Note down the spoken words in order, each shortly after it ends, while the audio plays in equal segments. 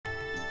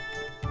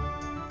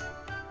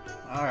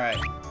Alright,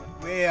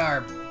 we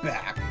are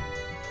back.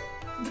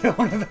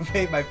 One of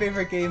my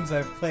favorite games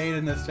I've played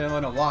in this channel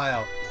in a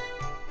while.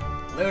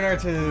 Lunar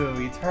 2,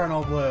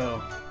 Eternal Blue.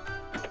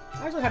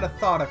 I actually had a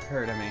thought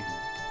occur to me.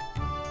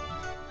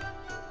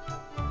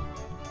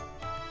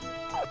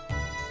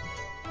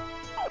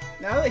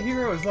 Now that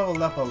hero is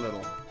leveled up a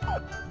little.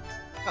 Oh,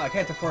 I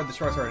can't afford the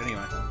short sword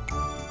anyway.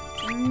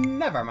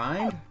 Never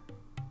mind.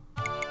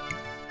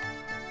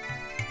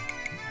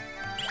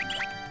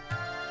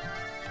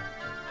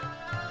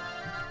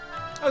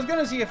 I was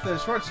gonna see if the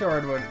short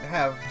sword would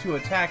have 2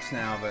 attacks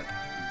now, but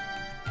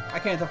I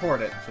can't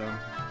afford it, so.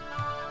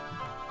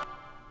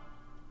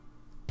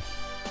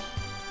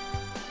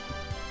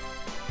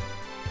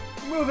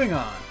 Moving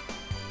on.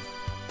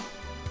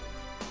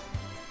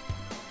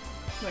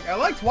 Like, I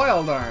liked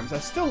Wild Arms. I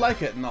still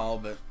like it and all,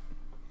 but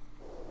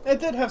it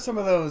did have some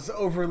of those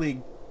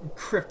overly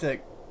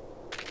cryptic,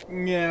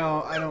 you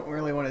know, I don't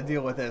really want to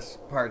deal with this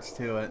parts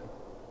to it.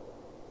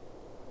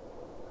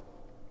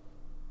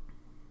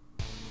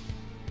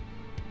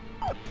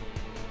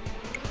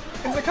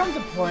 Because there comes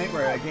a point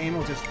where a game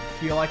will just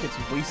feel like it's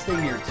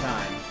wasting your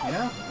time, you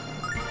know?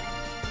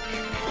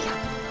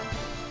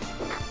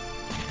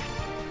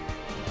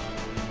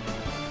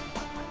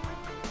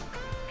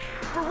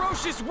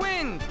 Ferocious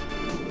wind!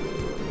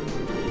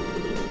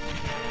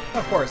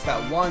 Of course,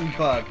 that one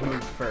bug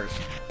moved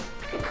first.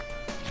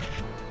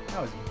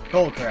 That was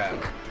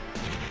bullcrap.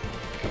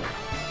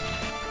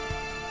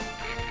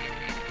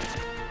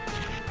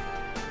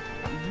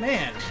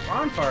 Man,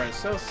 Ronfar is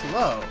so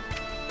slow.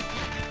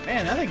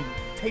 Man, that thing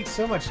takes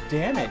so much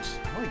damage.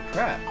 Holy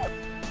crap.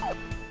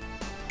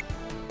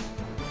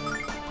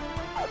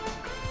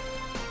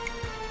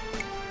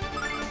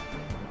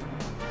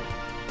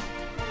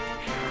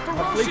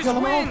 Hopefully kill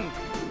them all.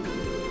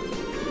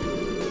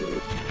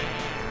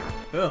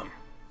 Boom.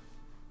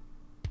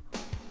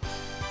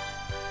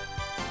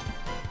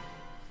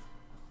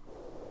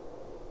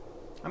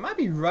 I might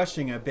be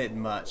rushing a bit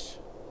much.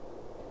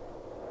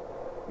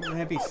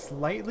 Might I be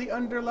slightly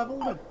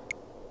underleveled?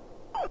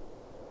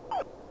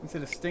 It's a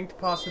distinct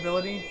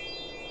possibility.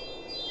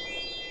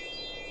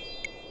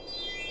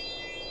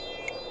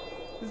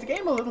 Is the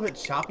game a little bit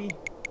choppy?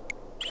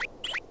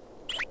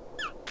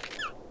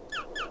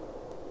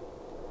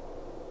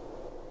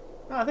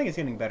 Oh, I think it's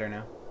getting better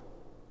now.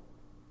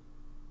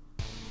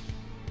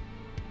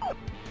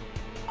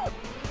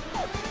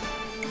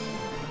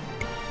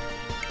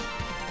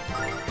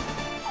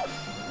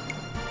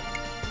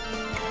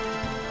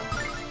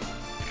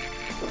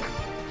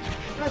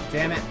 God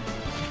damn it.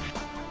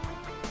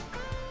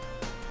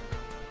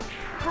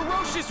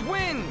 Ferocious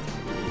wind!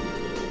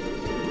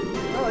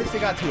 Well, at least they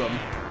got to him.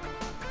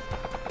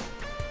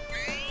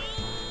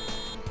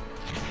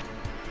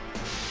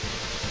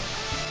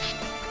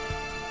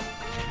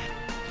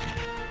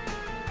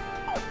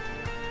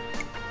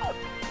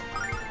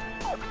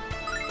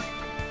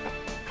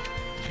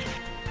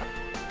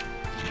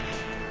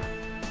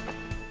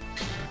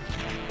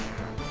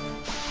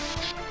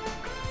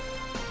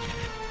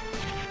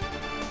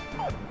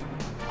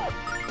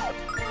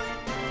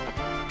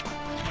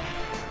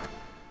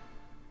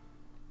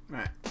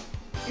 Alright.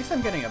 At least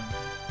I'm getting a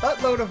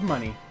buttload of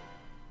money.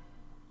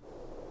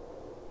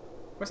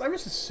 Of course, I'm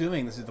just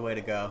assuming this is the way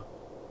to go.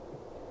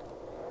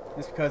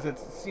 Just because it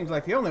seems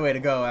like the only way to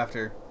go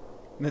after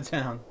the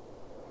town.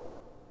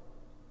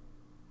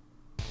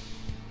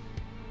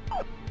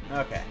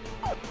 Okay.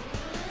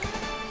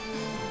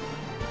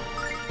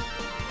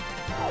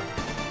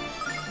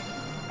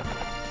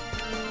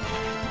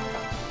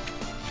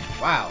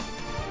 Wow.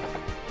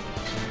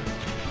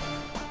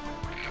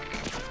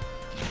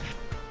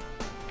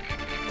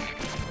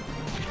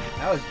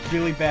 That was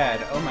really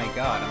bad. Oh my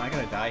god, am I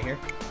gonna die here?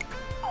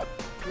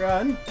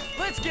 Run!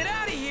 Let's get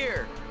out of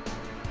here!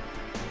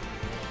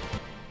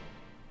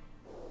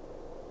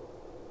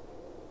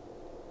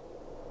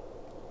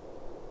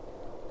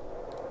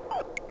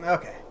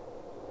 Okay.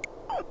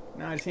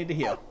 Now I just need to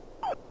heal.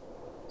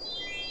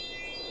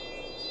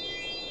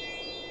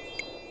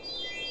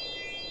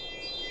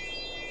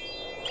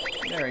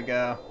 There we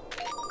go.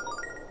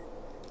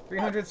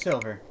 300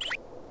 silver.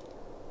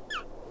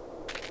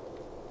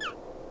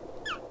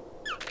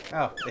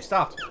 Oh, they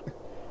stopped.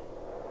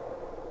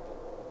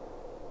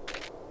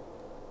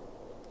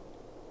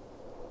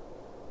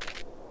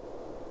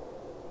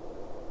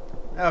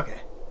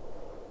 Okay.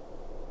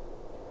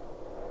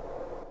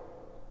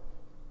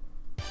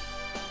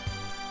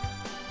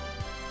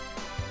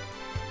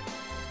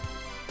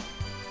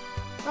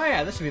 Oh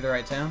yeah, this should be the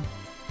right town.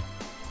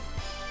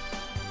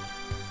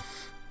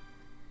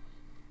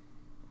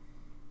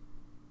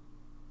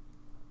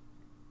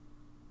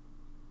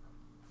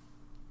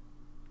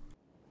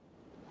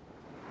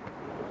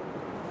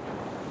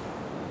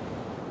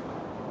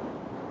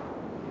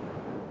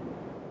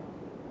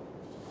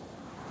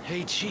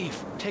 Hey,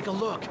 Chief, take a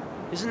look.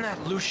 Isn't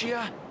that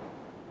Lucia?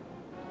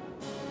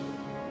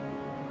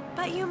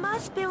 But you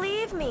must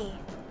believe me.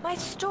 My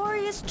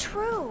story is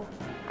true.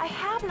 I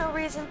have no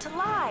reason to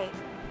lie.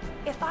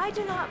 If I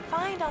do not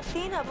find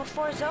Athena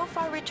before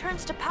Zophar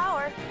returns to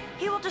power,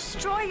 he will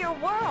destroy your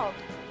world.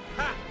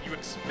 Ha! You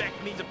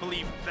expect me to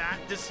believe that,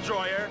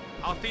 Destroyer?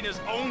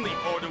 Athena's only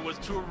order was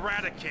to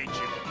eradicate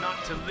you,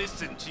 not to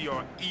listen to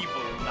your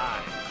evil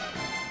lies.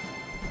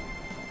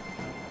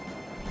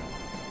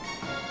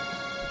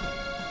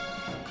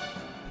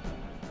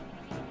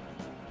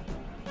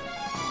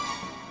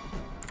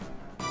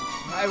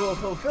 I will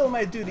fulfill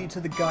my duty to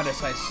the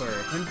goddess I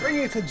serve and bring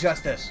you to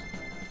justice.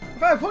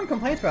 If I have one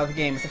complaint about the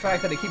game, it's the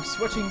fact that it keeps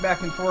switching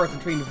back and forth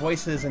between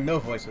voices and no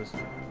voices.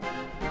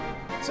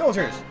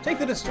 Soldiers, take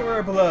the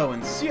destroyer below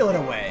and seal it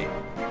away.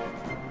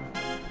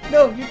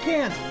 No, you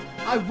can't!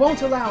 I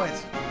won't allow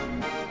it!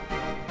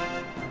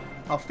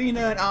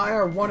 Athena and I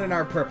are one in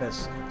our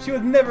purpose. She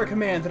would never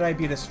command that I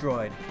be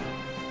destroyed.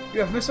 You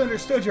have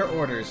misunderstood your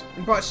orders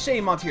and brought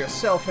shame onto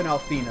yourself and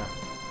Athena.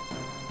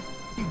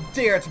 You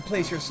dare to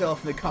place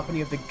yourself in the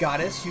company of the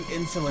goddess, you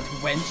insolent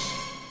wench!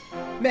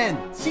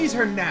 Men, seize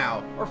her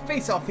now, or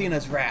face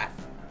Athena's wrath!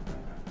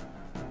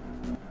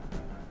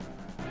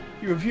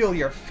 You reveal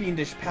your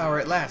fiendish power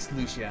at last,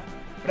 Lucia,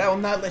 but I will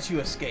not let you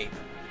escape.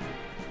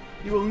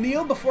 You will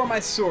kneel before my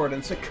sword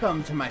and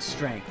succumb to my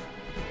strength.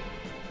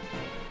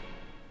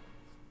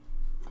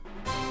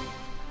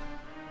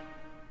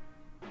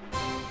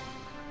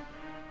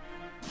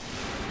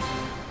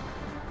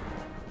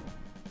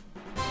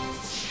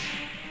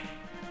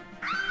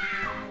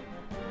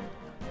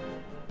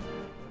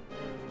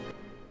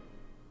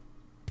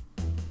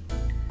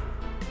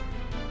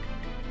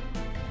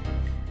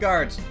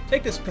 Guards,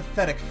 take this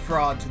pathetic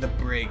fraud to the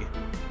brig.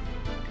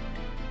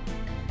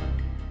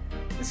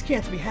 This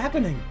can't be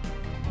happening.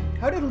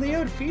 How did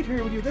Leo defeat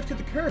her when you lifted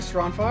the curse,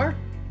 Ronfar?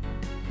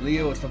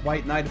 Leo is the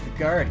White Knight of the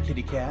Guard,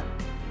 kitty cat.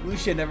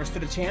 Lucia never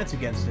stood a chance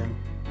against him.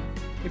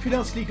 If you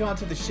don't sneak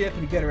onto the ship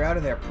and get her out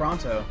of there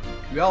pronto,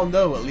 we all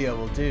know what Leo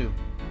will do.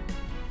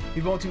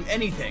 He won't do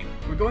anything.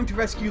 We're going to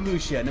rescue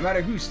Lucia, no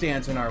matter who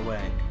stands in our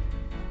way.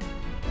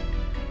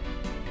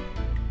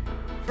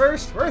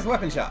 First, where's the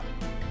weapon shop?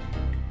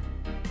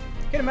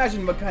 I can't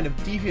imagine what kind of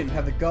deviant would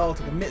have the gall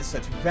to commit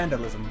such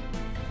vandalism.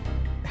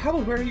 How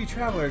will weary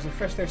travelers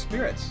refresh their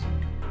spirits?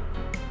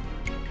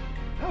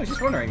 I was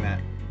just wondering that.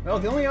 Well,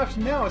 the only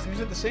option now is to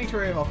visit the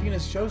sanctuary of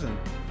Athena's Chosen.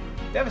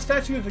 They have a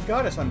statue of the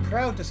goddess on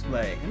proud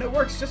display, and it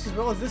works just as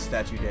well as this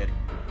statue did.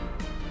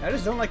 I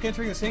just don't like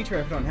entering the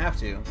sanctuary if I don't have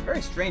to. It's a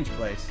very strange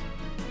place.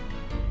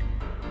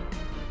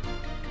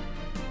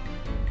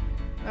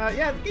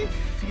 Yeah, the game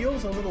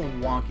feels a little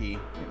wonky.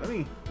 Let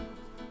me...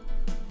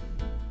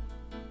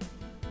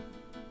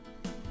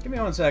 Give me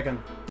 1 second.